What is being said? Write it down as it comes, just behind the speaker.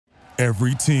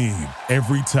Every team,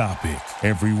 every topic,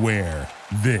 everywhere.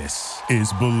 This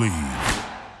is Believe.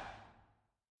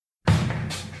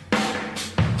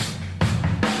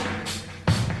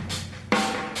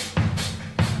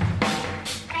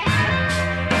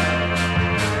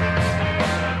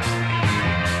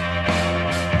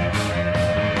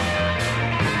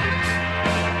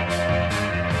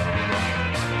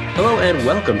 Hello and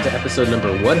welcome to episode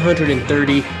number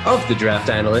 130 of The Draft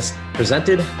Analyst,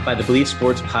 presented by the Believe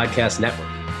Sports Podcast Network.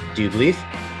 Do you believe?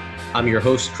 I'm your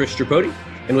host, Chris Tripodi,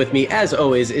 and with me, as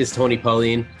always, is Tony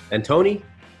Pauline. And Tony,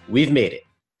 we've made it.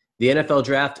 The NFL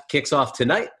Draft kicks off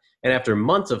tonight, and after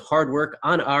months of hard work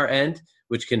on our end,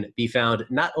 which can be found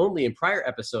not only in prior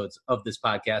episodes of this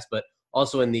podcast, but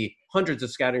also in the hundreds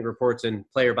of scouting reports and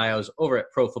player bios over at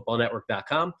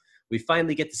ProFootballNetwork.com, we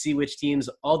finally get to see which teams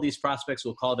all these prospects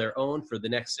will call their own for the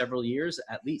next several years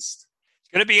at least. It's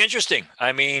going to be interesting.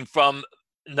 I mean, from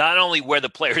not only where the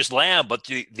players land, but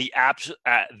the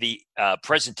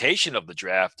presentation of the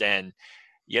draft. And,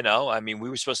 you know, I mean, I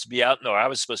was supposed to be out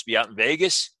in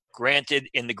Vegas. Granted,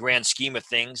 in the grand scheme of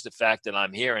things, the fact that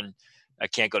I'm here and I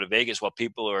can't go to Vegas while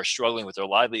people are struggling with their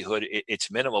livelihood, it's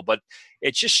minimal. But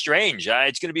it's just strange.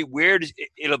 It's going to be weird.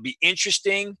 It'll be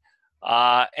interesting.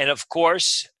 And of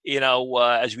course, you know,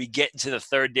 as we get into the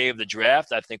third day of the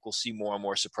draft, I think we'll see more and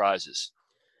more surprises.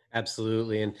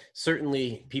 Absolutely. And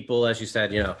certainly people, as you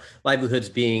said, you know, livelihoods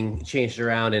being changed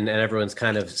around and everyone's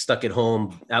kind of stuck at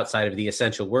home outside of the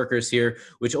essential workers here,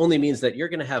 which only means that you're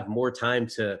going to have more time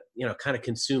to, you know, kind of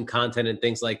consume content and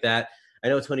things like that. I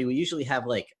know, Tony, we usually have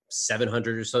like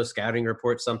 700 or so scouting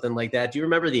reports, something like that. Do you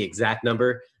remember the exact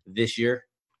number this year?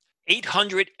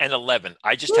 811.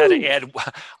 I just had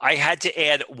to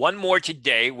add one more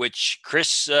today, which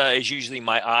Chris is usually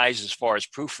my eyes as far as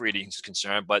proofreading is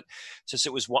concerned. But since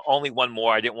it was only one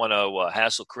more, I didn't want to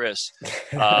hassle Chris.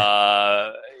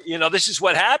 You know, this is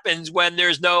what happens when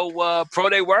there's no pro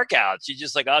day workouts. You're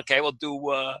just like, okay, we'll do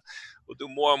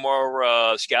more and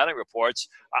more scouting reports.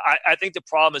 I think the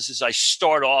problem is I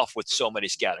start off with so many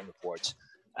scouting reports,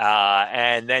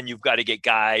 and then you've got to get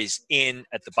guys in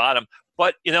at the bottom.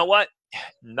 But you know what?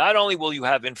 Not only will you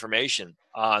have information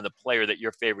on the player that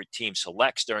your favorite team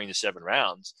selects during the 7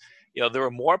 rounds, you know, there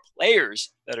are more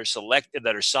players that are selected,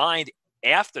 that are signed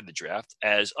after the draft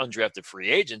as undrafted free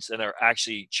agents and are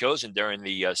actually chosen during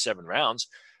the 7 rounds.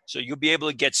 So you'll be able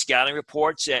to get scouting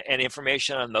reports and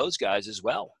information on those guys as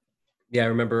well. Yeah, I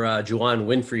remember Juwan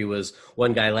Winfrey was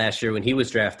one guy last year when he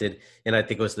was drafted, and I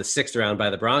think it was the 6th round by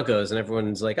the Broncos, and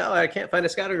everyone's like, oh, I can't find a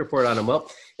scouting report on him. Well,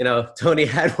 you know, Tony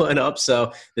had one up,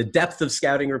 so the depth of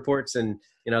scouting reports and,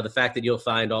 you know, the fact that you'll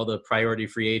find all the priority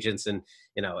free agents and,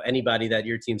 you know, anybody that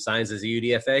your team signs as a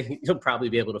UDFA, you'll probably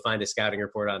be able to find a scouting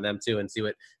report on them too and see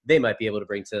what they might be able to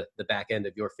bring to the back end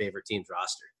of your favorite team's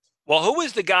roster. Well, who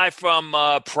was the guy from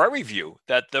Prairie View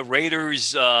that the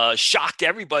Raiders shocked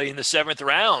everybody in the 7th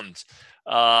round?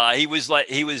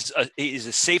 He's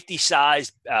a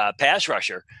safety-sized pass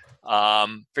rusher.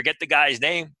 Forget the guy's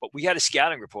name, but we had a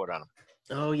scouting report on him.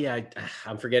 Oh, yeah.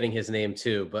 I'm forgetting his name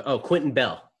too. But, Quentin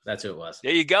Bell. That's who it was.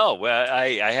 There you go. Well,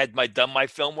 I had done my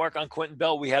film work on Quentin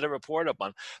Bell. We had a report up on.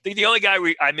 I think the only guy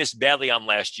I missed badly on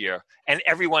last year, and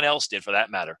everyone else did for that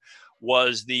matter,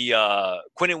 was the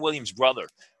Quentin Williams' brother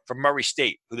from Murray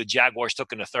State, who the Jaguars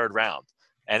took in the 3rd round.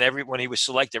 And when he was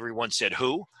selected, everyone said,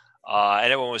 who?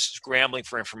 And everyone was scrambling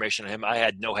for information on him. I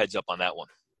had no heads up on that one.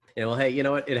 Yeah, well, hey, you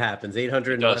know what? It happens.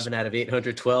 811 out of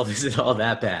 812 isn't all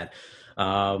that bad.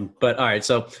 But all right,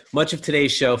 so much of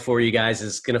today's show for you guys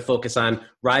is going to focus on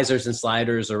risers and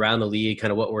sliders around the league,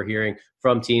 kind of what we're hearing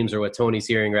from teams or what Tony's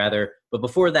hearing rather. But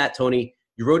before that, Tony,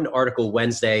 you wrote an article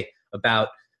Wednesday about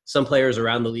some players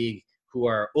around the league who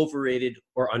are overrated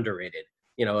or underrated.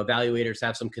 You know, evaluators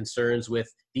have some concerns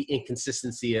with the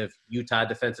inconsistency of Utah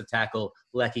defensive tackle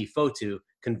Leki Fotu.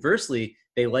 Conversely,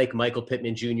 they like Michael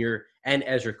Pittman Jr. and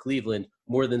Ezra Cleveland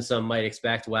more than some might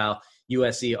expect, while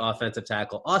USC offensive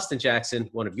tackle Austin Jackson,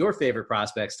 one of your favorite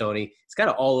prospects, Tony, it's kind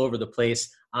of all over the place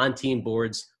on team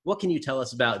boards. What can you tell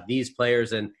us about these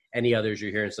players and any others you're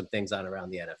hearing some things on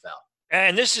around the NFL?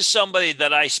 And this is somebody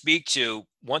that I speak to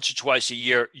once or twice a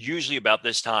year, usually about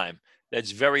this time,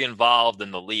 that's very involved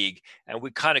in the league. And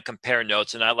we kind of compare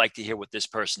notes, and I like to hear what this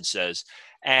person says.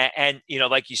 And you know,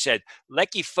 like you said,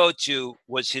 Leki Fotu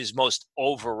was his most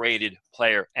overrated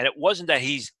player. And it wasn't that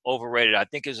he's overrated. I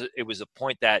think it was a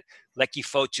point that Leki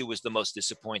Fotu was the most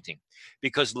disappointing,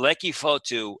 because Leki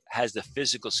Fotu has the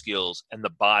physical skills and the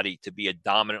body to be a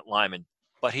dominant lineman,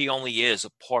 but he only is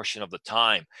a portion of the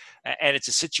time. And it's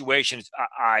a situation,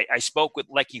 I spoke with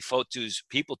Leki Fotu's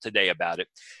people today about it.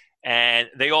 And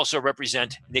they also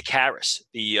represent Nick Harris,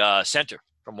 the center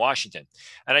from Washington.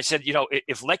 And I said,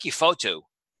 if Lecky Fotu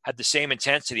had the same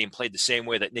intensity and played the same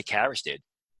way that Nick Harris did,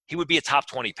 he would be a top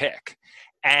 20 pick.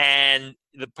 And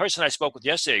the person I spoke with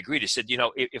yesterday agreed. He said,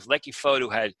 if Lecky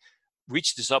Fotu had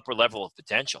reached his upper level of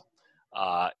potential,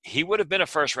 he would have been a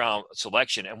first-round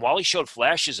selection. And while he showed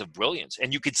flashes of brilliance,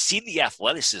 and you could see the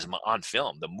athleticism on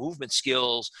film, the movement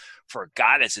skills for a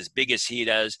guy that's as big as he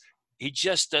does, he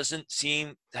just doesn't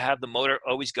seem to have the motor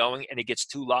always going, and he gets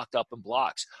too locked up in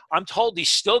blocks. I'm told he's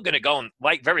still going to go,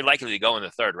 very likely to go in the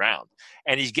third round,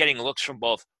 and he's getting looks from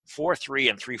both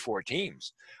 4-3 and 3-4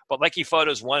 teams. But Lecky Fotu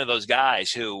is one of those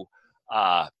guys who,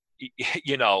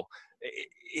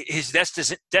 his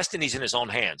destiny's in his own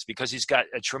hands because he's got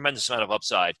a tremendous amount of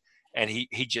upside, and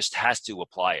he just has to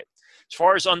apply it. As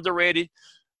far as underrated,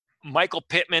 Michael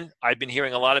Pittman, I've been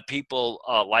hearing a lot of people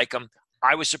like him.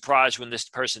 I was surprised when this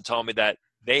person told me that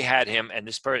they had him, and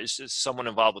this person is someone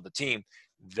involved with the team.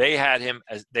 They had him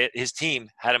his team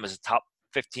had him as a top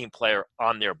 15 player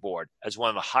on their board as one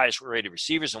of the highest rated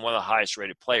receivers and one of the highest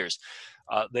rated players.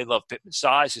 They love Pittman's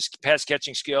size, his pass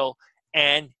catching skill,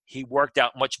 and he worked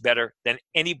out much better than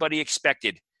anybody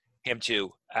expected him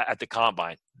to at the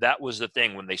combine. That was the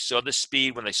thing. When they saw the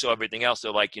speed, when they saw everything else,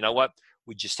 they're like, you know what?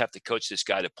 We just have to coach this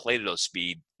guy to play to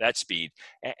that speed,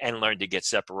 and learn to get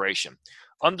separation.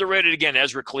 Underrated again,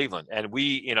 Ezra Cleveland. And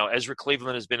Ezra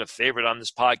Cleveland has been a favorite on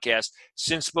this podcast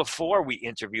since before we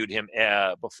interviewed him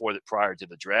prior to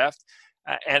the draft.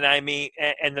 And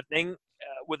the thing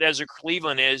with Ezra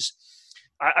Cleveland is,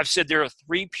 I've said there are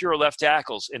 3 pure left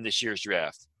tackles in this year's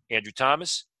draft: Andrew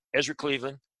Thomas, Ezra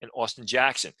Cleveland, and Austin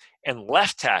Jackson. And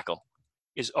left tackle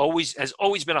has always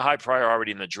been a high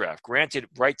priority in the draft. Granted,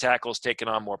 right tackle has taken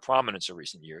on more prominence in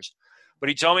recent years. But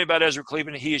he told me about Ezra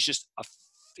Cleveland. He is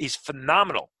he's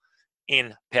phenomenal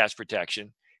in pass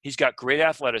protection. He's got great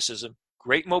athleticism,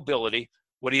 great mobility.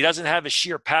 What he doesn't have is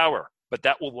sheer power, but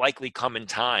that will likely come in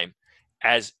time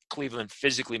as Cleveland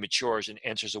physically matures and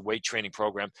enters a weight training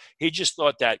program. He just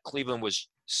thought that Cleveland was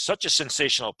such a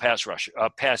sensational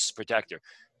pass protector.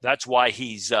 That's why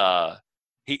he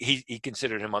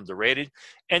considered him underrated.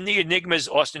 And the enigma is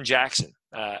Austin Jackson.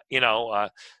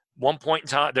 One point in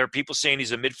time, there are people saying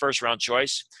he's a mid-first round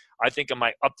choice. I think in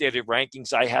my updated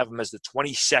rankings, I have him as the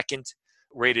 22nd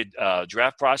rated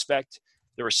draft prospect.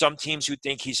 There are some teams who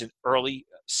think he's an early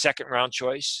second round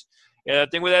choice. And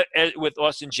the thing with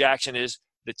Austin Jackson is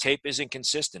the tape isn't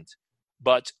consistent.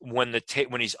 But when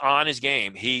he's on his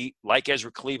game, he, like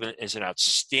Ezra Cleveland, is an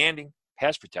outstanding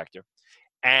pass protector.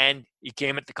 And he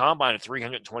came at the combine at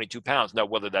 322 pounds. Now,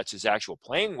 whether that's his actual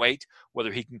playing weight,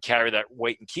 whether he can carry that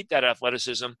weight and keep that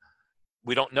athleticism,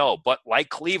 we don't know. But like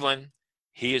Cleveland,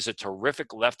 he is a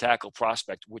terrific left tackle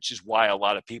prospect, which is why a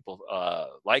lot of people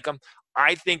like him.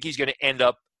 I think he's going to end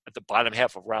up at the bottom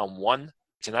half of round 1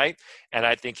 tonight. And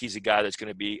I think he's a guy that's going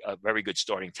to be a very good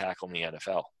starting tackle in the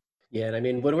NFL. Yeah,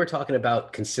 and when we're talking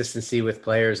about consistency with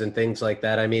players and things like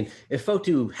that, if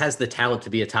Fotu has the talent to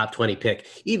be a top 20 pick,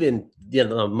 even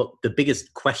the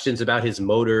biggest questions about his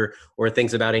motor or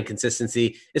things about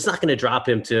inconsistency, it's not going to drop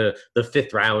him to the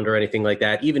 5th round or anything like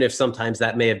that, even if sometimes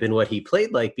that may have been what he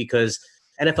played like, because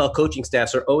NFL coaching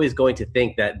staffs are always going to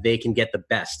think that they can get the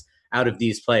best out of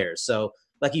these players. So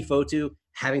Lecky Fotu,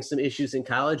 having some issues in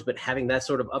college, but having that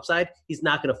sort of upside, he's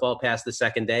not going to fall past the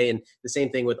second day. And the same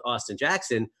thing with Austin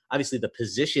Jackson. Obviously, the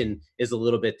position is a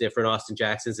little bit different. Austin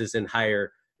Jackson's is in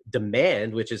higher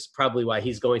demand, which is probably why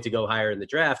he's going to go higher in the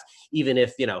draft, even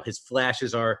if, his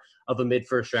flashes are of a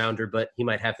mid-first rounder, but he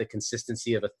might have the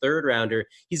consistency of a third rounder.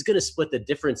 He's going to split the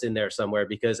difference in there somewhere,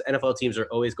 because NFL teams are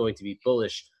always going to be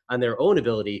bullish on their own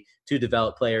ability to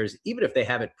develop players, even if they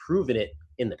haven't proven it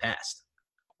in the past.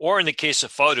 Or in the case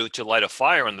of Fotu, to light a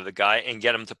fire under the guy and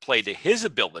get him to play to his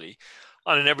ability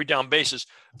on an every down basis.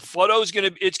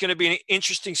 It's going to be an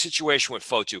interesting situation with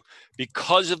Fotu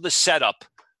because of the setup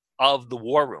of the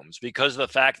war rooms, because of the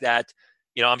fact that,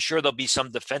 I'm sure there'll be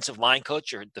some defensive line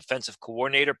coach or defensive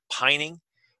coordinator pining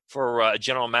for a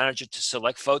general manager to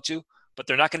select Fotu, but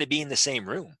they're not going to be in the same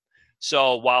room.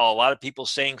 So while a lot of people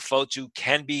saying Fotu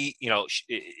can be,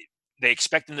 they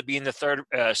expect him to be in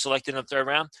the selected in the 3rd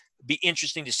round, it'd be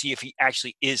interesting to see if he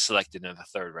actually is selected in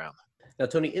the 3rd round. Now,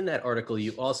 Tony, in that article,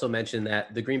 you also mentioned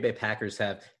that the Green Bay Packers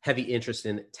have heavy interest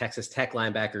in Texas Tech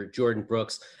linebacker Jordan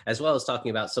Brooks, as well as talking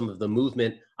about some of the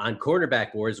movement on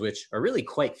cornerback boards, which are really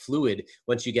quite fluid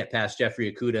once you get past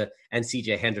Jeffrey Okudah and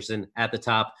CJ Henderson at the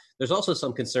top. There's also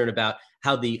some concern about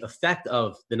how the effect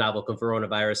of the novel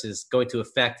coronavirus is going to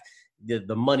affect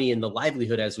the money and the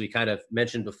livelihood, as we kind of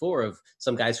mentioned before, of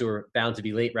some guys who are bound to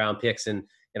be late round picks and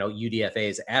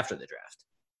UDFAs after the draft.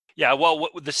 Yeah, well,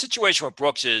 the situation with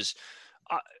Brooks is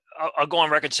I'll go on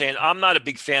record saying I'm not a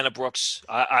big fan of Brooks.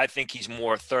 I think he's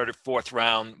more third or fourth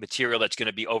round material that's going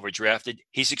to be overdrafted.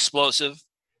 He's explosive.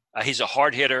 He's a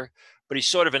hard hitter, but he's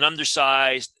sort of an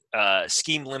undersized,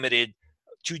 scheme limited,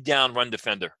 2-down run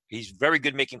defender. He's very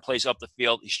good making plays up the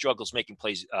field. He struggles making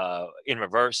plays in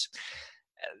reverse.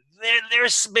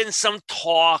 There's been some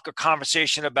talk or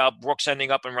conversation about Brooks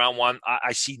ending up in round 1.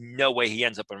 I see no way he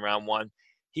ends up in round 1.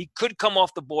 He could come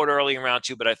off the board early in round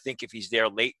 2, but I think if he's there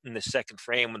late in the second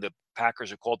frame when the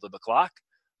Packers are called to the clock,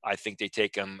 I think they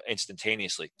take him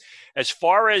instantaneously. As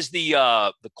far as the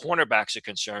cornerbacks are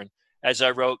concerned, as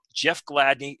I wrote, Jeff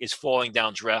Gladney is falling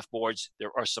down draft boards. There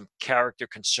are some character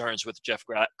concerns with Jeff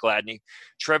Gladney.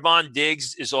 Trevon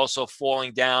Diggs is also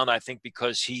falling down, I think,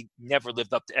 because he never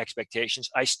lived up to expectations.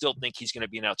 I still think he's going to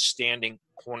be an outstanding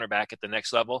cornerback at the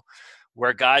next level,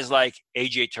 where guys like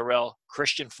A.J. Terrell,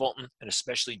 Christian Fulton, and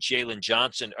especially Jalen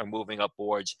Johnson are moving up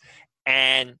boards.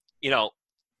 And,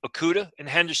 Okudah and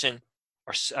Henderson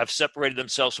have separated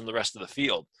themselves from the rest of the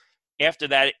field. After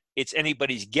that, it's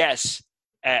anybody's guess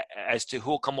as to who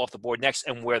will come off the board next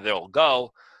and where they'll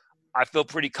go. I feel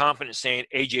pretty confident saying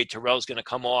A.J. Terrell is going to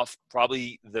come off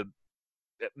probably the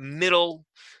middle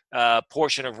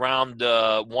portion of round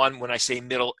 1. When I say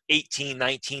middle, 18,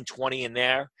 19, 20 in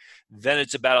there. Then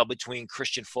it's a battle between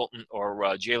Christian Fulton or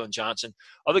Jalen Johnson.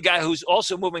 Other guy who's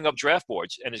also moving up draft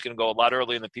boards and is going to go a lot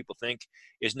earlier than people think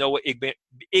is Noah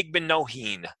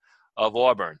Igbinoghene of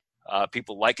Auburn.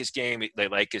 People like his game. They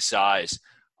like his size.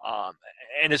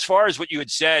 And as far as what you had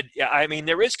said, I mean,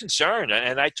 there is concern.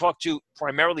 And I talked to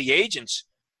primarily agents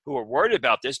who are worried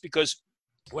about this, because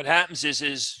what happens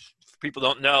is people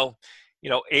don't know,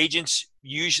 agents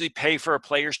usually pay for a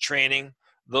player's training.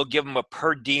 They'll give them a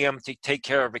per diem to take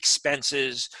care of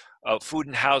expenses, food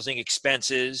and housing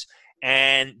expenses.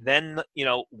 And then,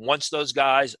 once those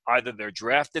guys, either they're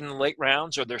drafted in the late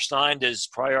rounds or they're signed as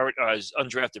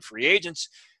undrafted free agents,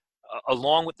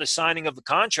 along with the signing of the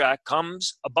contract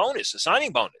comes a bonus, a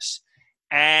signing bonus.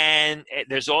 And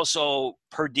there's also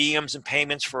per diems and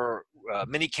payments for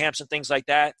mini camps and things like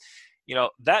that.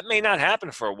 That may not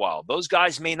happen for a while. Those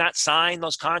guys may not sign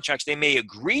those contracts. They may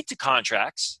agree to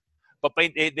contracts, but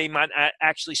they might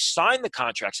actually sign the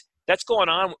contracts. That's going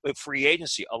on with free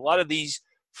agency. A lot of these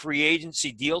free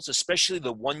agency deals, especially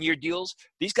the one-year deals,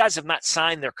 these guys have not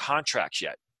signed their contracts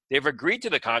yet. They've agreed to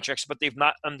the contracts, but they've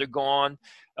not undergone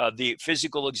the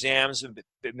physical exams, have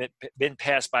been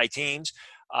passed by teams.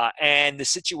 And the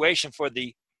situation for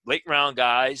the late round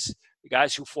guys, the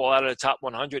guys who fall out of the top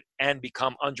 100 and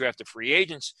become undrafted free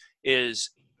agents, is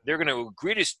they're going to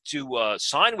agree to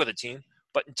sign with a team,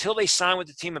 but until they sign with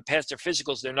the team and pass their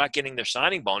physicals, they're not getting their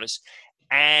signing bonus.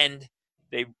 And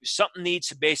something needs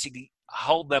to basically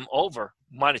hold them over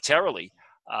monetarily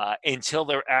until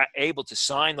they're able to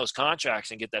sign those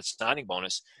contracts and get that signing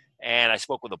bonus. And I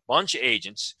spoke with a bunch of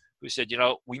agents who said,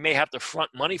 we may have to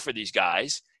front money for these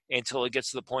guys until it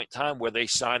gets to the point in time where they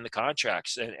sign the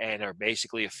contracts and are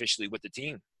basically officially with the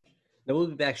team. Now, we'll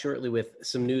be back shortly with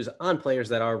some news on players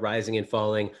that are rising and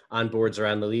falling on boards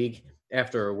around the league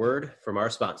after a word from our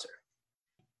sponsor.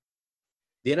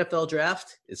 The NFL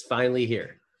draft is finally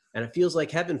here, and it feels like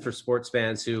heaven for sports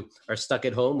fans who are stuck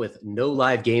at home with no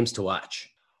live games to watch.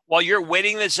 While you're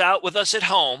waiting this out with us at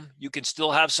home, you can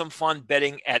still have some fun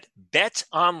betting at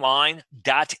betonline.ag.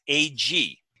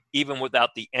 Even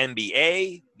without the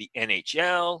NBA, the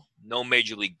NHL, no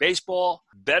Major League Baseball,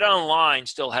 BetOnline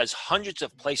still has hundreds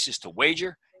of places to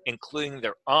wager, including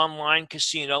their online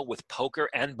casino with poker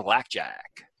and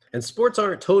blackjack. And sports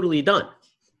aren't totally done.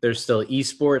 There's still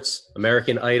esports,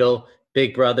 American Idol,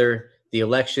 Big Brother, the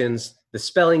elections, the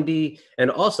spelling bee,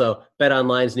 and also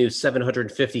BetOnline's new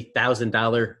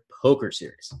 $750,000 poker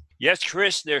series. Yes,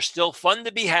 Chris, there's still fun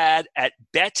to be had at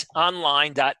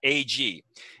betonline.ag.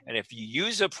 And if you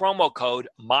use a promo code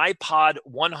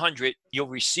MyPod100, you'll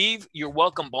receive your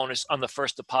welcome bonus on the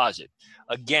first deposit.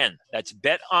 Again, that's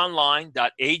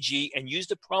betonline.ag and use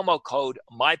the promo code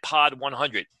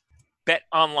MyPod100.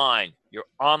 BetOnline, your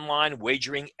online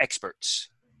wagering experts.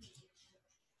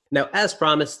 Now, as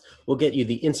promised, we'll get you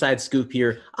the inside scoop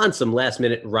here on some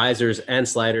last-minute risers and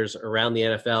sliders around the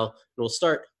NFL. And we'll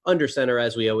start under center,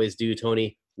 as we always do.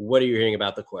 Tony, what are you hearing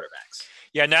about the quarterbacks?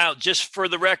 Yeah, now, just for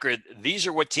the record, these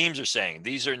are what teams are saying.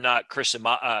 These are not Chris and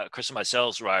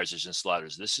myself's risers and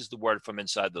sliders. This is the word from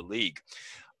inside the league.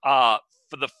 For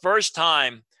the first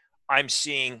time, I'm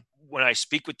seeing, when I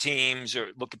speak with teams or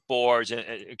look at boards and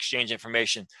exchange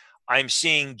information, I'm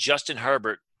seeing Justin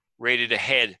Herbert rated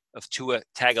ahead of Tua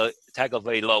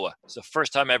Tagovailoa. It's the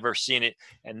first time I've ever seen it,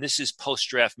 and this is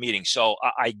post-draft meeting. So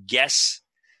I guess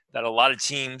that a lot of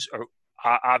teams are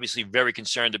obviously very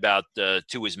concerned about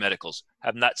Tua's medicals.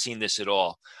 Have not seen this at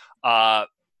all.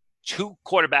 Two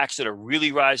quarterbacks that are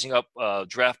really rising up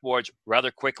draft boards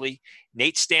rather quickly,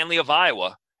 Nate Stanley of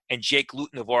Iowa and Jake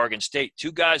Luton of Oregon State,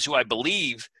 two guys who I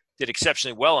believe did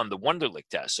exceptionally well on the Wonderlic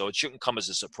test, so it shouldn't come as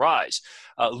a surprise.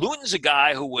 Luton's a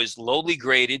guy who was lowly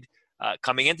graded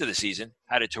coming into the season,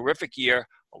 had a terrific year.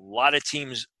 A lot of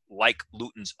teams like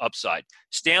Luton's upside.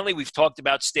 Stanley, we've talked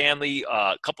about Stanley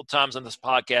a couple times on this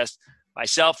podcast.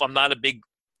 Myself, I'm not a big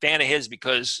fan of his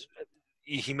because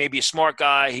he may be a smart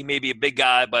guy, he may be a big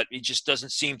guy, but he just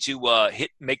doesn't seem to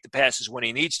make the passes when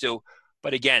he needs to.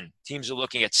 But again, teams are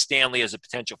looking at Stanley as a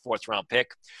potential fourth-round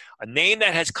pick. A name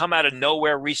that has come out of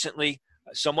nowhere recently,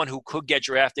 someone who could get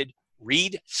drafted,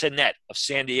 Reed Sinnett of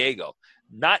San Diego.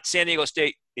 Not San Diego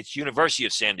State, it's University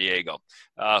of San Diego,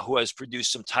 who has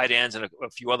produced some tight ends and a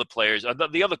few other players.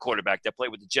 The other quarterback that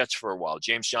played with the Jets for a while,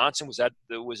 James Johnson, was that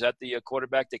the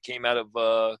quarterback that came out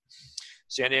of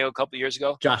San Diego a couple of years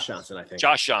ago? Josh Johnson, I think.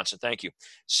 Josh Johnson, thank you.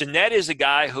 Sinnett is a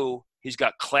guy who he's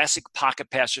got classic pocket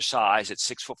passer size at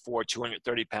 6'4",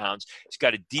 230 pounds. He's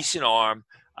got a decent arm.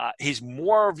 He's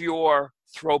more of your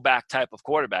throwback type of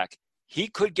quarterback. He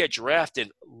could get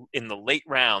drafted in the late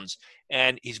rounds,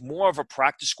 and he's more of a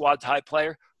practice squad type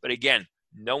player. But again,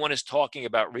 no one is talking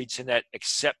about Reed Sinnett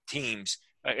except NFL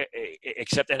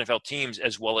teams,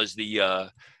 as well as the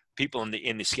people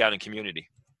in the scouting community.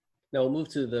 Now we'll move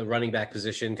to the running back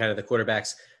position, kind of the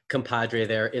quarterback's compadre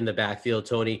there in the backfield.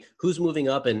 Tony, who's moving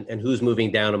up and who's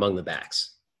moving down among the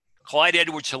backs? Clyde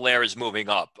Edwards-Helaire is moving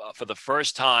up. For the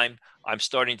first time, I'm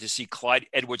starting to see Clyde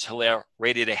Edwards-Helaire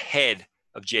rated ahead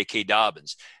of J.K.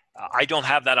 Dobbins. I don't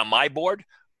have that on my board,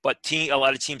 but a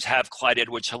lot of teams have Clyde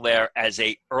Edwards-Helaire as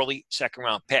a early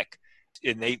second-round pick,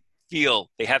 and they feel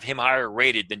they have him higher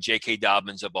rated than J.K.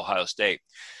 Dobbins of Ohio State.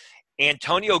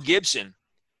 Antonio Gibson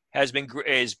has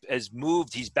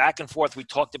moved. He's back and forth. We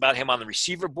talked about him on the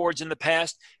receiver boards in the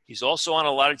past. He's also on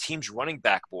a lot of teams' running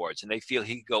back boards, and they feel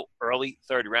he could go early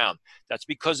third round. That's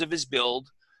because of his build.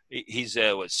 He's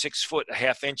 6 foot a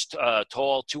half inch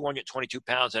tall, 222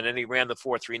 pounds, and then he ran the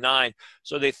 4.39.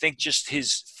 So they think just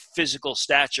his physical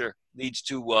stature leads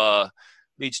to a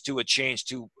change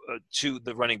to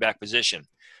the running back position.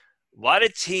 A lot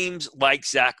of teams like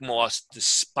Zach Moss,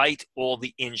 despite all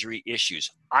the injury issues.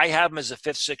 I have him as a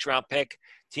 5th, 6th round pick.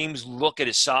 Teams look at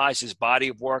his size, his body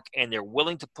of work, and they're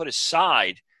willing to put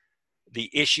aside the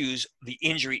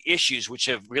injury issues, which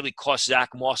have really cost Zach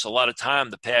Moss a lot of time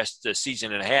the past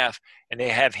season and a half, and they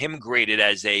have him graded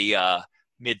as a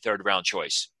mid-third round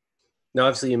choice. Now,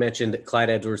 obviously, you mentioned Clyde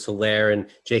Edwards-Helaire and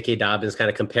J.K. Dobbins, kind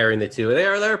of comparing the two.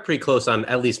 They're pretty close on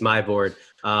at least my board.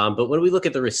 But when we look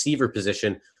at the receiver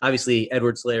position, obviously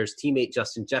Edwards-Helaire's teammate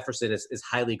Justin Jefferson is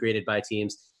highly graded by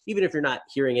teams. Even if you're not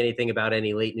hearing anything about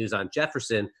any late news on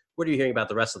Jefferson, what are you hearing about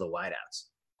the rest of the wideouts?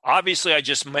 Obviously, I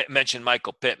just mentioned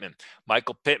Michael Pittman.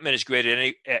 Michael Pittman is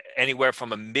graded anywhere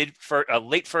from a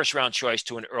late first round choice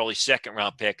to an early second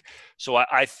round pick. So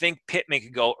I think Pittman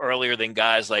could go earlier than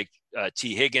guys like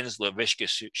T. Higgins, Laviska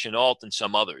Shenault, and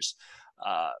some others.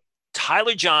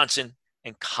 Tyler Johnson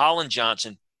and Colin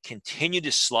Johnson continue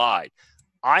to slide.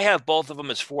 I have both of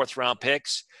them as 4th round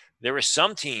picks. There are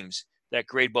some teams that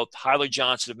grade both Tyler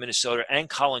Johnson of Minnesota and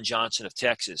Colin Johnson of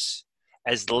Texas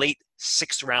as late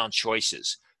 6th round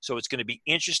choices. So it's going to be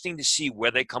interesting to see where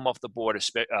they come off the board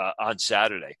on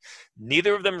Saturday.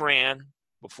 Neither of them ran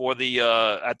before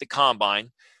at the combine.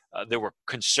 There were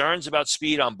concerns about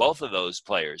speed on both of those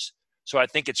players. So I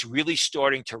think it's really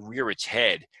starting to rear its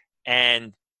head.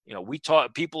 And,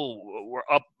 people were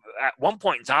up at one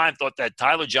point in time, thought that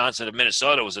Tyler Johnson of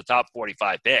Minnesota was a top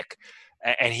 45 pick.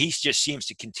 And he just seems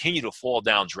to continue to fall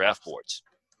down draft boards.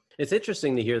 It's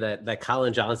interesting to hear that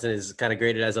Colin Johnson is kind of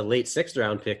graded as a late 6th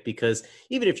round pick, because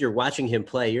even if you're watching him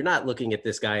play, you're not looking at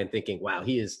this guy and thinking, wow,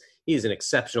 he is an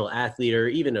exceptional athlete or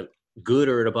even a good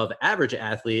or an above average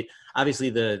athlete. Obviously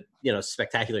the,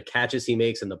 spectacular catches he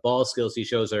makes and the ball skills he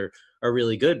shows are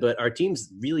really good, but are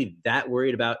teams really that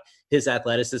worried about his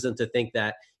athleticism to think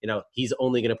that, he's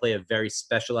only going to play a very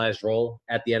specialized role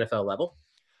at the NFL level?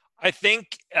 I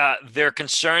think they're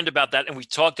concerned about that, and we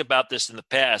talked about this in the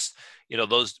past.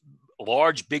 Those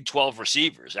large Big 12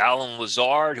 receivers, Alan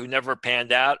Lazard, who never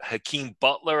panned out, Hakeem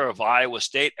Butler of Iowa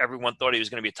State. Everyone thought he was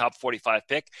going to be a top 45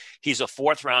 pick. He's a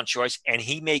 4th round choice, and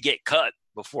he may get cut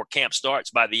before camp starts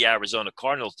by the Arizona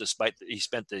Cardinals, despite he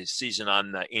spent the season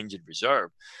on injured reserve.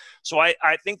 So I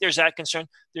think there's that concern.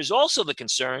 There's also the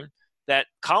concern that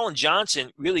Colin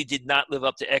Johnson really did not live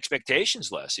up to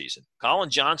expectations last season. Colin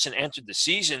Johnson entered the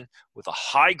season with a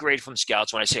high grade from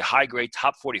scouts. When I say high grade,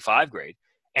 top 45 grade,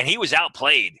 and he was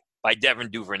outplayed by Devin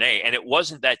Duvernay. And it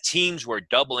wasn't that teams were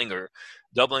doubling or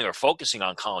doubling or focusing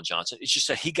on Colin Johnson. It's just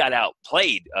that he got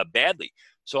outplayed badly.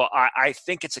 So I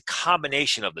think it's a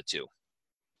combination of the two.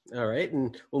 All right,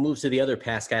 and we'll move to the other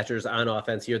pass catchers on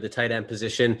offense here, the tight end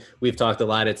position. We've talked a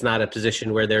lot. It's not a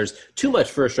position where there's too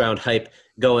much first-round hype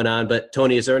going on. But,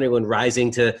 Tony, is there anyone rising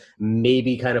to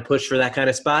maybe kind of push for that kind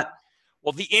of spot?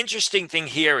 Well, the interesting thing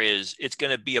here is it's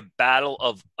going to be a battle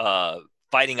of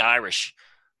Fighting Irish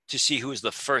to see who is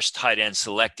the first tight end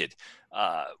selected.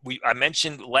 I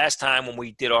mentioned last time when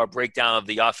we did our breakdown of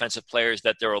the offensive players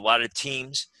that there are a lot of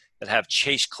teams that have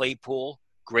Chase Claypool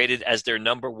graded as their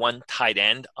number one tight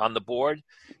end on the board.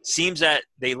 Seems that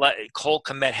Cole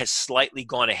Kmet has slightly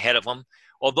gone ahead of him,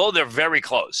 although they're very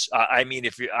close.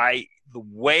 The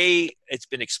way it's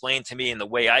been explained to me and the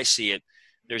way I see it,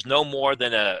 there's no more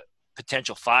than a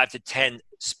potential 5 to 10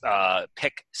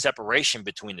 pick separation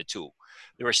between the two.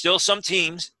 There are still some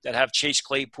teams that have Chase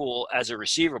Claypool as a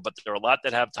receiver, but there are a lot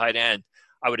that have tight end.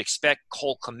 I would expect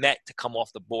Cole Kmet to come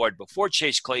off the board before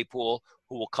Chase Claypool,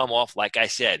 who will come off, like I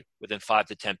said, within 5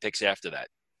 to 10 picks after that.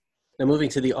 Now, moving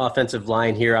to the offensive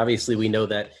line here, obviously we know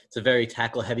that it's a very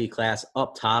tackle-heavy class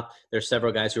up top. There's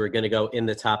several guys who are going to go in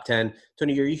the top 10.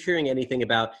 Tony, are you hearing anything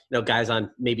about guys on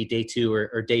maybe day 2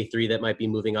 or day 3 that might be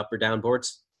moving up or down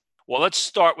boards? Well, let's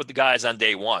start with the guys on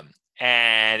day 1.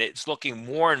 And it's looking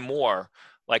more and more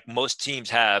like most teams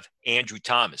have Andrew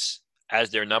Thomas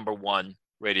as their number 1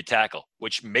 rated tackle,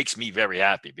 which makes me very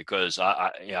happy because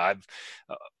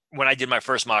when I did my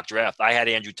first mock draft, I had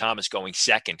Andrew Thomas going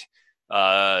second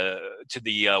to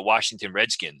the Washington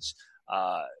Redskins.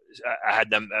 I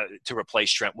had them to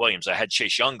replace Trent Williams. I had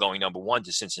Chase Young going number 1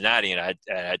 to Cincinnati, and I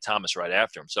had Thomas right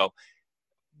after him. So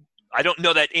I don't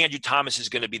know that Andrew Thomas is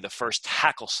going to be the first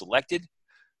tackle selected,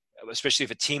 especially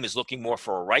if a team is looking more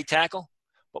for a right tackle.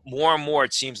 But more and more,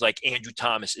 it seems like Andrew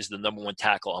Thomas is the number 1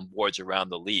 tackle on boards around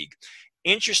the league.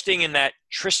 Interesting in that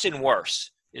Tristan Wirfs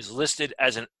is listed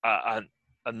as on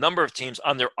a number of teams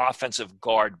on their offensive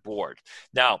guard board.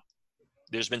 Now,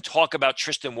 there's been talk about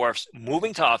Tristan Wirfs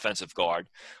moving to offensive guard,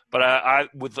 but I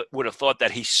would have thought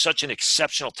that he's such an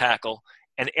exceptional tackle,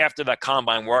 and after that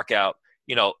combine workout,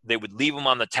 they would leave him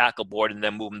on the tackle board and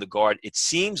then move him to guard. It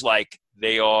seems like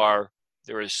there are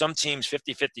some teams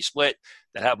 50-50 split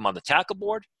that have him on the tackle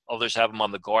board, others have him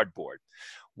on the guard board.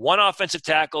 One offensive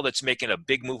tackle that's making a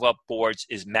big move up boards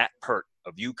is Matt Peart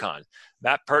of UConn.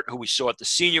 Matt Peart, who we saw at the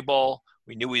Senior Bowl,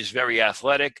 we knew he was very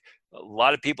athletic. A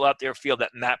lot of people out there feel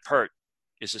that Matt Peart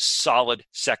is a solid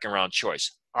second-round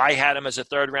choice. I had him as a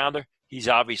third-rounder. He's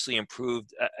obviously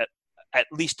improved at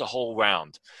least a whole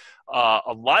round.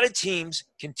 A lot of teams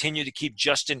continue to keep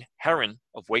Justin Herron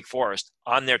of Wake Forest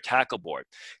on their tackle board.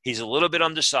 He's a little bit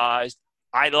undersized.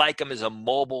 I like him as a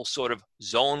mobile sort of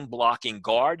zone blocking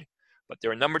guard, but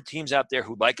there are a number of teams out there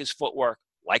who like his footwork,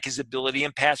 like his ability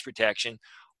in pass protection,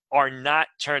 are not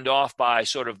turned off by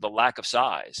sort of the lack of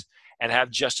size and have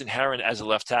Justin Herron as a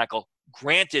left tackle.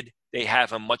 Granted, they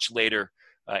have him much later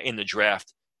in the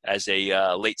draft as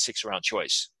a late 6th-round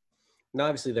choice. Now,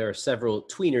 obviously, there are several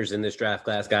tweeners in this draft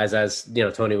class, guys, as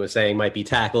Tony was saying, might be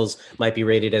tackles, might be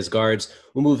rated as guards.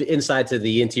 We'll move inside to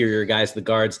the interior guys, the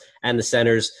guards and the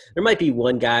centers. There might be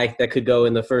one guy that could go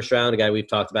in the first round, a guy we've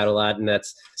talked about a lot, and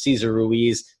that's Cesar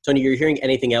Ruiz. Tony, you're hearing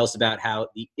anything else about how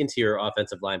the interior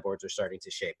offensive line boards are starting to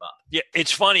shape up? Yeah,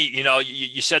 it's funny,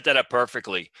 you set that up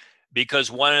perfectly because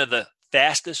one of the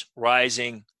fastest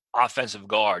rising offensive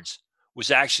guards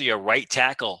was actually a right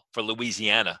tackle for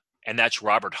Louisiana, and that's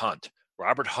Robert Hunt.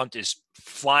 Robert Hunt is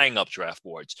flying up draft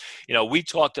boards. We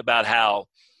talked about how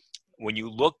when you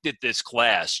looked at this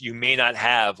class, you may not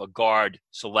have a guard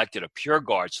selected, a pure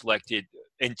guard selected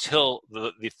until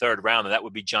the 3rd round, and that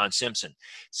would be John Simpson.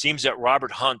 Seems that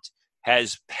Robert Hunt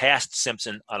has passed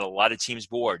Simpson on a lot of teams'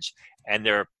 boards, and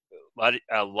there are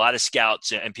a lot of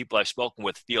scouts and people I've spoken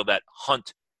with feel that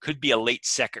Hunt could be a late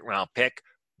 2nd-round pick,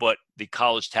 but the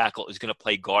college tackle is going to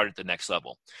play guard at the next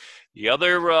level. The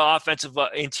other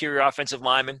interior offensive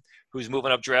lineman who's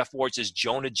moving up draft boards is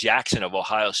Jonah Jackson of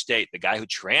Ohio State, the guy who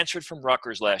transferred from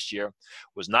Rutgers last year,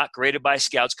 was not graded by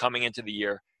scouts coming into the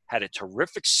year, had a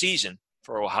terrific season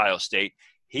for Ohio State.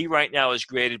 He right now is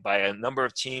graded by a number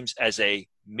of teams as a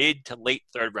mid to late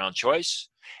 3rd-round choice,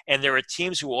 and there are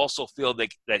teams who also feel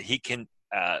that he can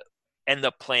end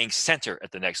up playing center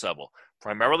at the next level,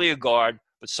 primarily a guard,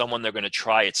 but someone they're going to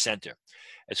try at center.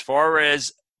 As far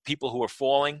as people who are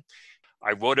falling,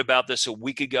 I wrote about this a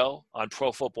week ago on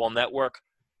Pro Football Network.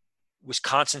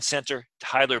 Wisconsin center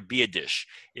Tyler Biadasz.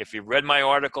 If you read my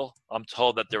article, I'm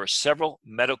told that there are several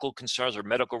medical concerns or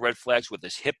medical red flags with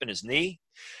his hip and his knee.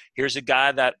 Here's a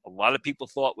guy that a lot of people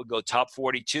thought would go top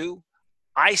 42.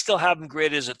 I still have him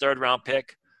graded as a 3rd-round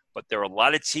pick, but there are a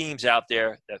lot of teams out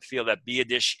there that feel that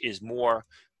Biadish is more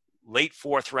late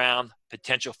 4th round,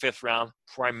 potential 5th round,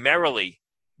 primarily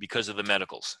because of the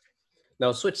medicals. Now,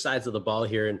 we'll switch sides of the ball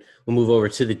here, and we'll move over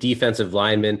to the defensive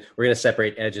linemen. We're going to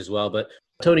separate edge as well. But,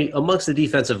 Tony, amongst the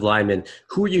defensive linemen,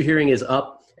 who are you hearing is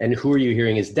up and who are you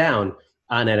hearing is down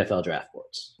on NFL draft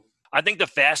boards? I think the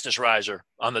fastest riser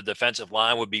on the defensive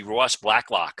line would be Ross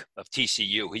Blacklock of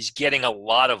TCU. He's getting a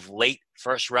lot of late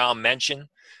first-round mention,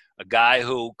 a guy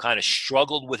who kind of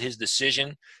struggled with his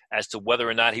decision as to whether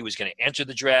or not he was going to enter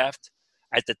the draft.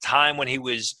 At the time when he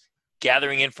was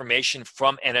gathering information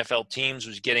from NFL teams,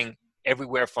 was getting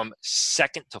everywhere from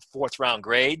 2nd to 4th round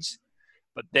grades.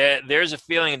 But there's a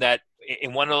feeling that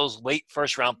in one of those late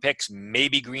first round picks,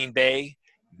 maybe Green Bay,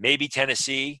 maybe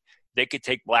Tennessee, they could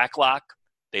take Blacklock.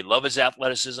 They love his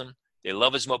athleticism. They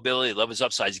love his mobility. They love his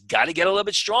upside. He's got to get a little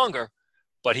bit stronger,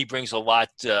 but he brings a lot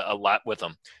with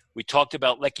him. We talked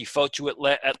about Leki Fotu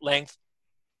at length.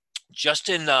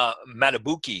 Justin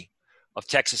Matabuki of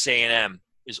Texas A&M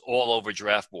is all over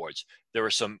draft boards. There are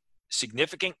some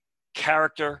significant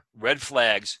character red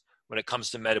flags when it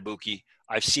comes to Matabuki.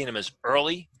 I've seen him as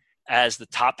early as the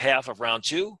top half of round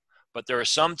 2, but there are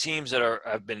some teams that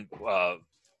have been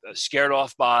scared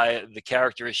off by the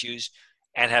character issues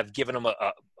and have given him I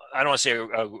don't want to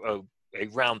say a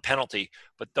round penalty,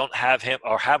 but don't have him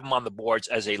or have him on the boards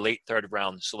as a late 3rd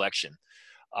round selection.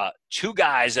 2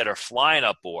 guys that are flying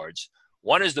up boards.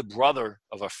 One is the brother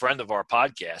of a friend of our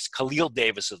podcast, Khalil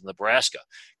Davis of Nebraska.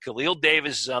 Khalil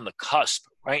Davis is on the cusp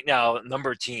right now, a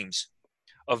number of teams,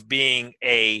 of being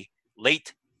a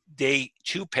late day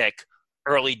 2 pick,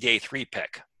 early day 3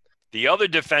 pick. The other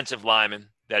defensive lineman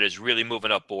that is really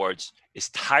moving up boards is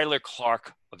Tyler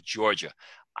Clark of Georgia.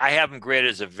 I have him graded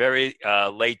as a very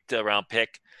late round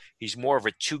pick. He's more of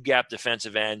a 2-gap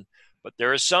defensive end, but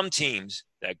there are some teams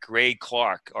that grade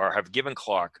Clark or have given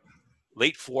Clark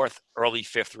late 4th, early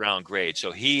 5th round grade.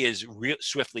 So he is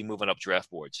swiftly moving up draft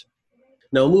boards.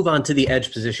 Now we'll move on to the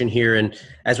edge position here. And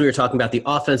as we were talking about the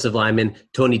offensive lineman,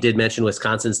 Tony did mention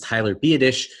Wisconsin's Tyler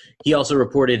Biadish. He also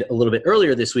reported a little bit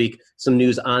earlier this week some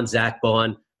news on Zach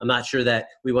Baun. I'm not sure that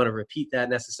we want to repeat that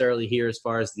necessarily here as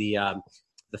far as the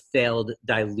failed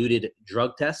diluted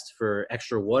drug test for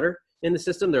extra water in the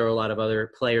system. There are a lot of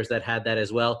other players that had that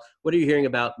as well. What are you hearing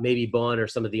about maybe Baun or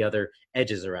some of the other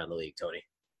edges around the league, Tony?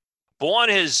 Baun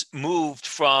has moved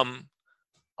from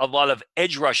a lot of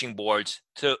edge rushing boards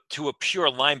to a pure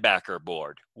linebacker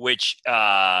board, which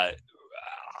I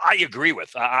agree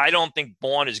with. I don't think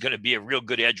Baun is going to be a real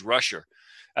good edge rusher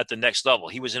at the next level.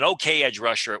 He was an okay edge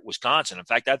rusher at Wisconsin. In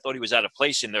fact, I thought he was out of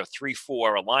place in their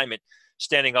 3-4 alignment,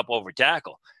 standing up over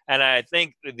tackle. And I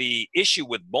think the issue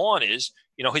with Baun is,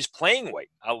 his playing weight.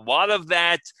 A lot of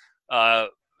that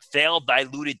failed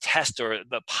diluted test or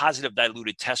the positive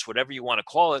diluted test, whatever you want to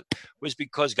call it, was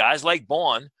because guys like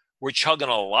Baun were chugging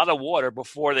a lot of water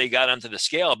before they got onto the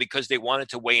scale because they wanted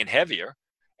to weigh in heavier.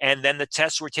 And then the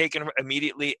tests were taken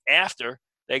immediately after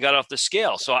they got off the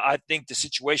scale. So I think the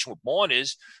situation with Baun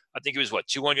is, I think it was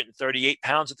 238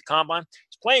 pounds at the combine.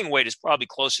 His playing weight is probably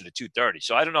closer to 230.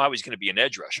 So I don't know how he's going to be an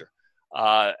edge rusher.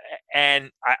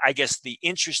 And I guess the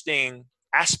interesting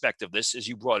aspect of this, as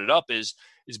you brought it up, is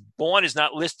Baun is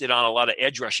not listed on a lot of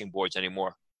edge rushing boards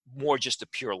anymore, more just a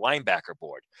pure linebacker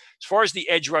board. As far as the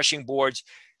edge rushing boards,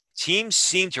 teams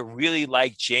seem to really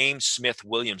like James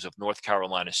Smith-Williams of North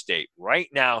Carolina State. Right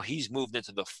now, he's moved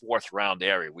into the 4th round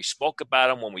area. We spoke about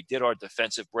him when we did our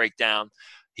defensive breakdown.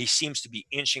 He seems to be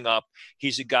inching up.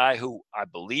 He's a guy who I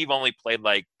believe only played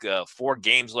 4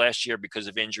 games last year because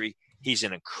of injury. He's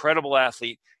an incredible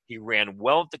athlete. He ran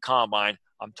well at the combine.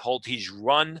 I'm told he's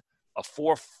run a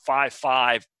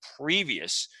 4.55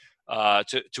 previous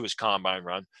to his combine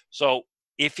run. So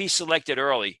if he's selected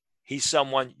early, he's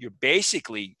someone you're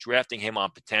basically drafting him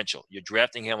on potential. You're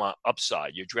drafting him on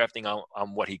upside. You're drafting on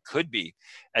what he could be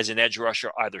as an edge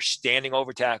rusher, either standing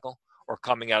over tackle or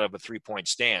coming out of a 3-point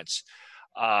stance.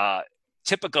 Tipa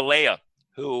Galeai,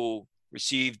 who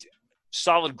received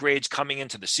solid grades coming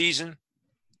into the season,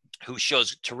 who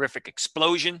shows terrific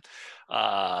explosion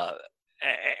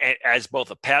as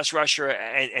both a pass rusher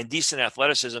and decent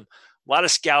athleticism. A lot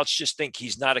of scouts just think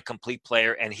he's not a complete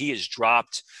player, and he is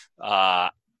dropped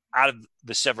out of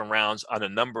the 7 rounds on a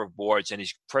number of boards, and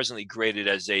he's presently graded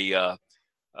as a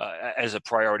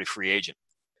priority free agent.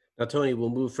 Now, Tony, will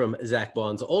move from Zach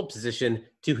Baun's old position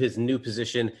to his new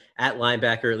position at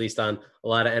linebacker, at least on a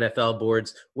lot of NFL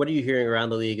boards. What are you hearing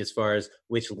around the league as far as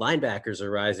which linebackers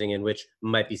are rising and which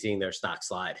might be seeing their stock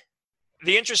slide?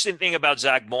 The interesting thing about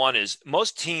Zach Baun is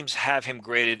most teams have him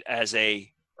graded as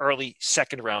a early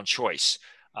 2nd round choice.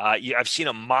 I've seen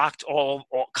him mocked all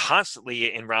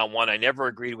constantly in round one. I never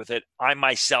agreed with it. I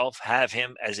myself have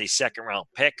him as a second-round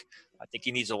pick. I think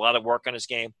he needs a lot of work on his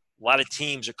game. A lot of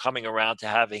teams are coming around to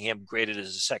having him graded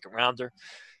as a second-rounder.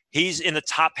 He's in the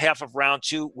top half of round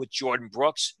two with Jordan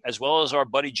Brooks, as well as our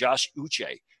buddy Josh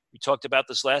Uche. We talked about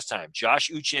this last time. Josh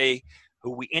Uche,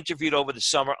 who we interviewed over the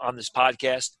summer on this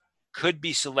podcast, could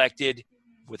be selected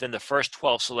within the first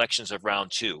 12 selections of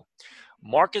round two.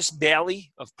 Marcus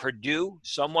Bailey of Purdue,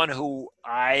 someone who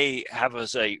I have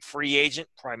as a free agent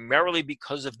primarily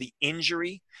because of the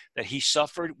injury that he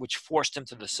suffered, which forced him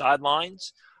to the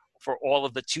sidelines for all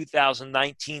of the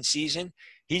 2019 season.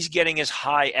 He's getting as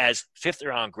high as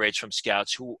fifth-round grades from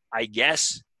scouts who I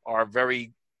guess are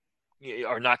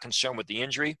not concerned with the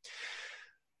injury.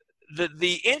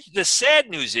 The sad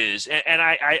news is, and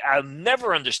I'll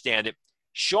never understand it,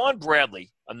 Sean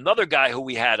Bradley, another guy who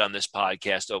we had on this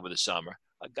podcast over the summer,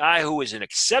 a guy who is an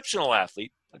exceptional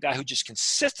athlete, a guy who just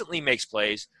consistently makes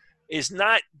plays, is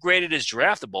not graded as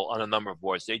draftable on a number of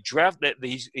boards.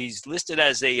 He's listed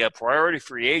as a priority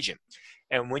free agent.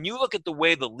 And when you look at the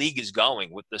way the league is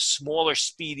going with the smaller,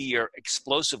 speedier,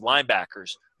 explosive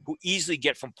linebackers who easily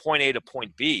get from point A to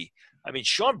point B, I mean,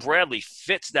 Sean Bradley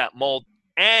fits that mold,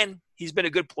 and he's been a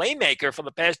good playmaker for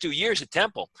the past 2 years at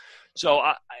Temple. So,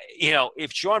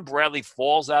 if Sean Bradley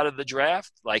falls out of the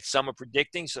draft, like some are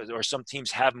predicting, or some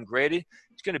teams have him graded,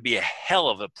 it's going to be a hell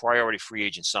of a priority free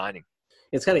agent signing.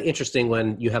 It's kind of interesting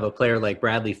when you have a player like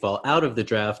Bradley fall out of the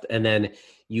draft, and then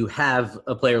you have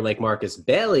a player like Marcus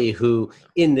Bailey, who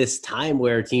in this time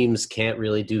where teams can't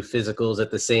really do physicals at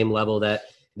the same level that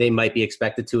they might be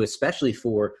expected to, especially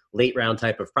for late round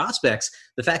type of prospects,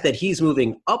 the fact that he's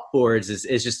moving upwards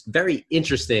is just very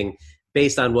interesting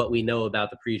based on what we know about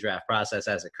the pre-draft process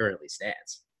as it currently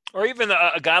stands. Or even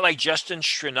a guy like Justin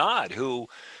Strenad, who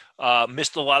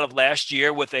missed a lot of last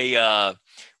year with a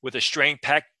strained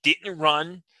pec, didn't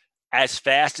run as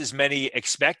fast as many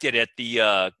expected at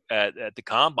the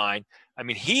combine. I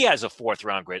mean, he has a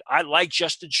fourth-round grade. I like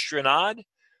Justin Strenad,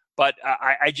 but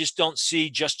I just don't see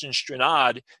Justin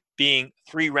Strenad being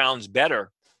 3 rounds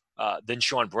better than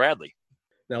Sean Bradley.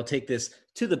 Now I'll take this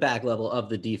to the back level of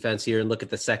the defense here and look at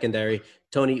the secondary.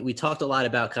 Tony, we talked a lot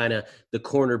about kind of the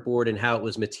corner board and how it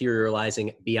was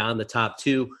materializing beyond the top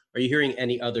two. Are you hearing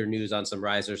any other news on some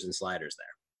risers and sliders there?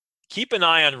 Keep an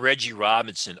eye on Reggie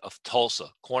Robinson of Tulsa,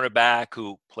 cornerback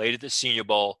who played at the Senior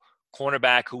Bowl,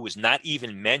 cornerback who was not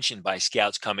even mentioned by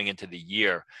scouts coming into the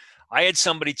year. I had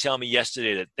somebody tell me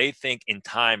yesterday that they think in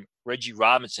time Reggie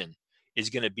Robinson is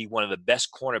going to be one of the best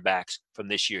cornerbacks from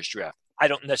this year's draft. I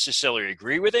don't necessarily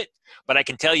agree with it, but I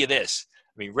can tell you this.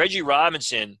 I mean, Reggie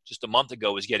Robinson just a month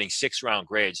ago was getting 6th-round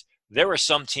grades. There are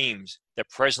some teams that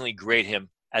presently grade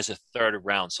him as a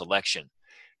 3rd-round selection.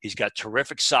 He's got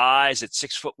terrific size at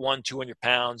 6'1", 200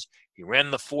 pounds. He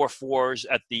ran the 4.4s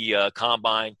at the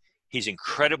combine. He's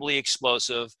incredibly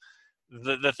explosive.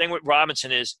 The thing with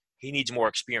Robinson is he needs more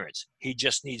experience. He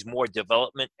just needs more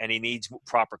development, and he needs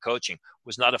proper coaching.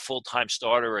 Was not a full-time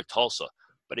starter at Tulsa.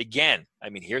 But again, I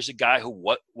mean, here's a guy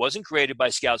who wasn't graded by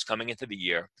scouts coming into the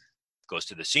year, goes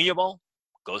to the Senior Bowl,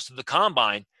 goes to the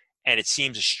Combine, and it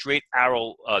seems a straight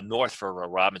arrow north for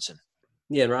Robinson.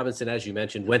 Yeah, and Robinson, as you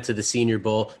mentioned, went to the Senior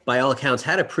Bowl. By all accounts,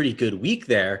 had a pretty good week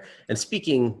there. And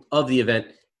speaking of the event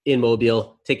in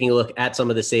Mobile, taking a look at some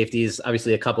of the safeties,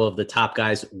 obviously a couple of the top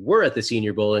guys were at the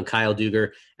Senior Bowl, and Kyle Duggar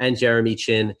and Jeremy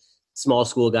Chinn, small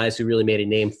school guys who really made a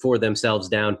name for themselves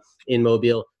down in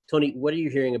Mobile. Tony, what are you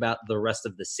hearing about the rest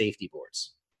of the safety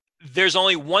boards? There's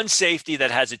only one safety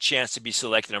that has a chance to be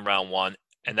selected in round one,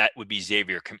 and that would be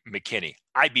Xavier McKinney.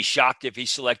 I'd be shocked if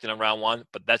he's selected in round one,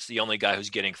 but that's the only guy who's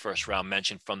getting 1st-round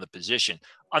mention from the position.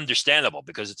 Understandable,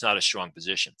 because it's not a strong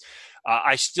position.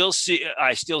 I still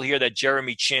hear that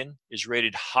Jeremy Chinn is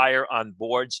rated higher on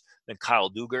boards than Kyle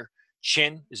Duggar.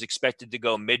 Chinn is expected to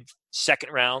go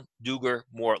mid-second round, Duggar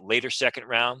more later second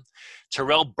round.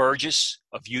 Terrell Burgess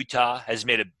of Utah has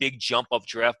made a big jump up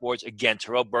draft boards. Again,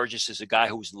 Terrell Burgess is a guy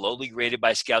who was lowly rated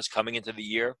by scouts coming into the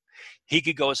year. He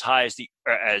could go as high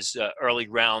as early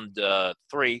round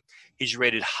 3. He's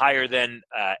rated higher than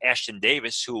Ashton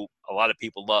Davis, who a lot of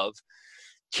people love.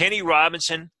 Kenny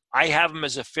Robinson, I have him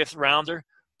as a 5th rounder,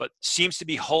 but seems to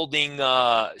be holding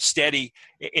steady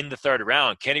in the 3rd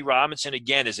round. Kenny Robinson,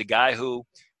 again, is a guy who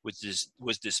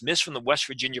was dismissed from the West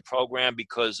Virginia program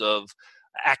because of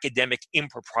academic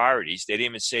improprieties. They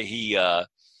didn't even say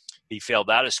he failed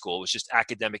out of school. It was just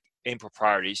academic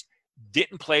improprieties.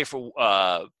 Didn't play for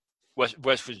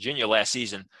West Virginia last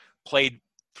season. Played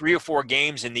 3 or 4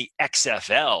 games in the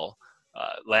XFL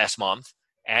last month.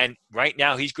 And right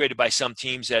now he's graded by some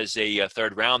teams as a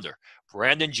 3rd rounder.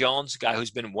 Brandon Jones, guy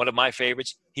who's been one of my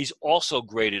favorites, he's also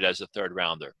graded as a third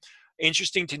rounder.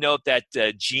 Interesting to note that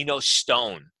Geno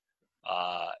Stone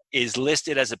is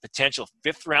listed as a potential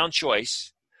fifth-round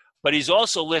choice, but he's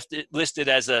also listed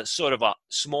as a sort of a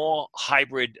small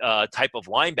hybrid type of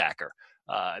linebacker.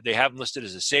 They have him listed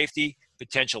as a safety,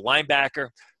 potential linebacker.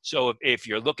 So if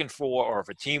you're looking for, or if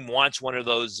a team wants one of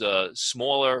those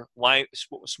smaller,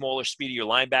 speedier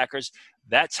linebackers,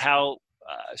 that's how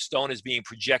Stone is being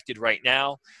projected right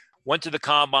now. Went to the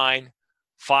combine,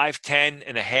 5'10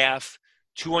 and a half,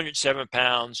 207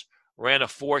 pounds, ran a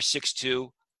 4.62.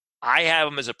 I have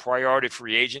him as a priority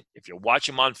free agent. If you watch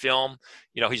him on film,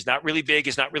 he's not really big,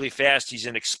 he's not really fast. He's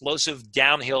an explosive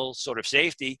downhill sort of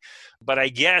safety. But I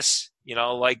guess,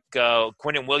 like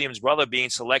Quinnen Williams' brother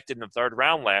being selected in the third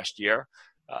round last year,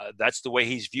 that's the way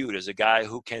he's viewed, as a guy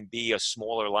who can be a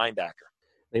smaller linebacker.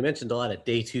 You mentioned a lot of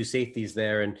day two safeties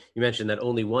there, and you mentioned that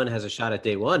only one has a shot at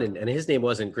day one, and his name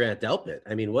wasn't Grant Delpit.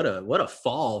 I mean, what a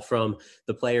fall from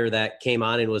the player that came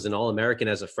on and was an All-American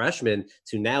as a freshman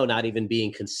to now not even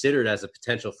being considered as a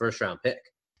potential first-round pick.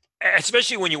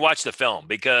 Especially when you watch the film,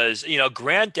 because,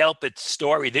 Grant Delpit's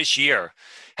story this year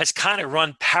has kind of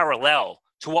run parallel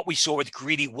to what we saw with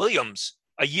Greedy Williams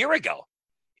a year ago.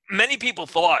 Many people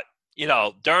thought,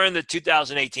 during the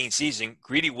 2018 season,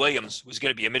 Greedy Williams was going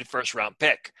to be a mid-first round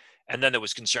pick. And then there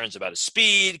was concerns about his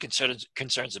speed,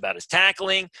 concerns about his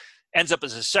tackling. Ends up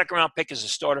as a second-round pick as a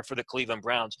starter for the Cleveland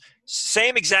Browns.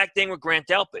 Same exact thing with Grant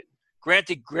Delpit.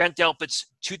 Granted, Grant Delpit's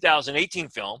 2018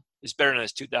 film is better than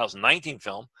his 2019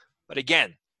 film. But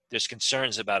again, there's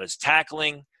concerns about his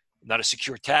tackling, not a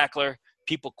secure tackler.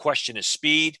 People question his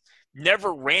speed.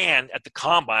 Never ran at the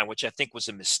combine, which I think was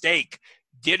a mistake.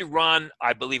 Did run,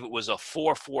 I believe it was a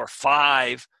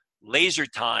 4.45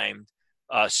 laser-timed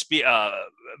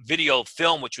video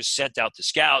film, which was sent out to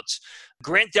scouts.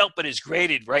 Grant Delpit is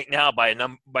graded right now by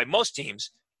most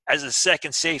teams as a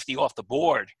second safety off the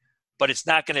board, but it's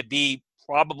not going to be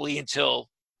probably until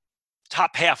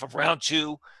top half of round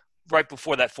 2, right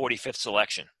before that 45th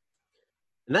selection.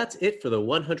 And that's it for the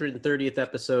 130th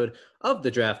episode of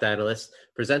The Draft Analyst,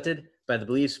 presented by the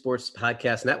Believe Sports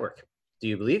Podcast Network. Do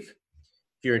you believe?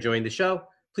 If you're enjoying the show,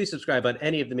 please subscribe on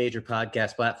any of the major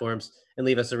podcast platforms and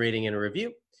leave us a rating and a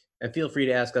review. And feel free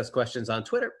to ask us questions on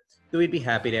Twitter that we'd be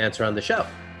happy to answer on the show.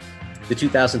 The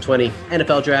 2020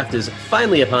 NFL Draft is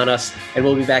finally upon us, and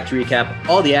we'll be back to recap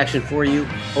all the action for you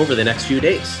over the next few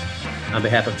days. On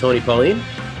behalf of Tony Pauline,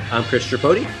 I'm Chris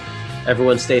Tripodi.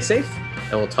 Everyone stay safe,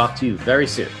 and we'll talk to you very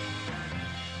soon.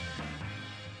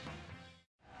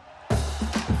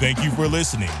 Thank you for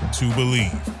listening to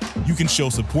Believe. You can show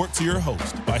support to your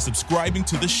host by subscribing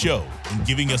to the show and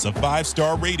giving us a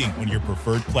 5-star rating on your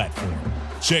preferred platform.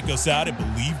 Check us out at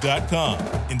Believe.com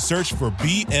and search for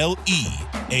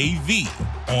BLEAV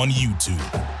on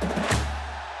YouTube.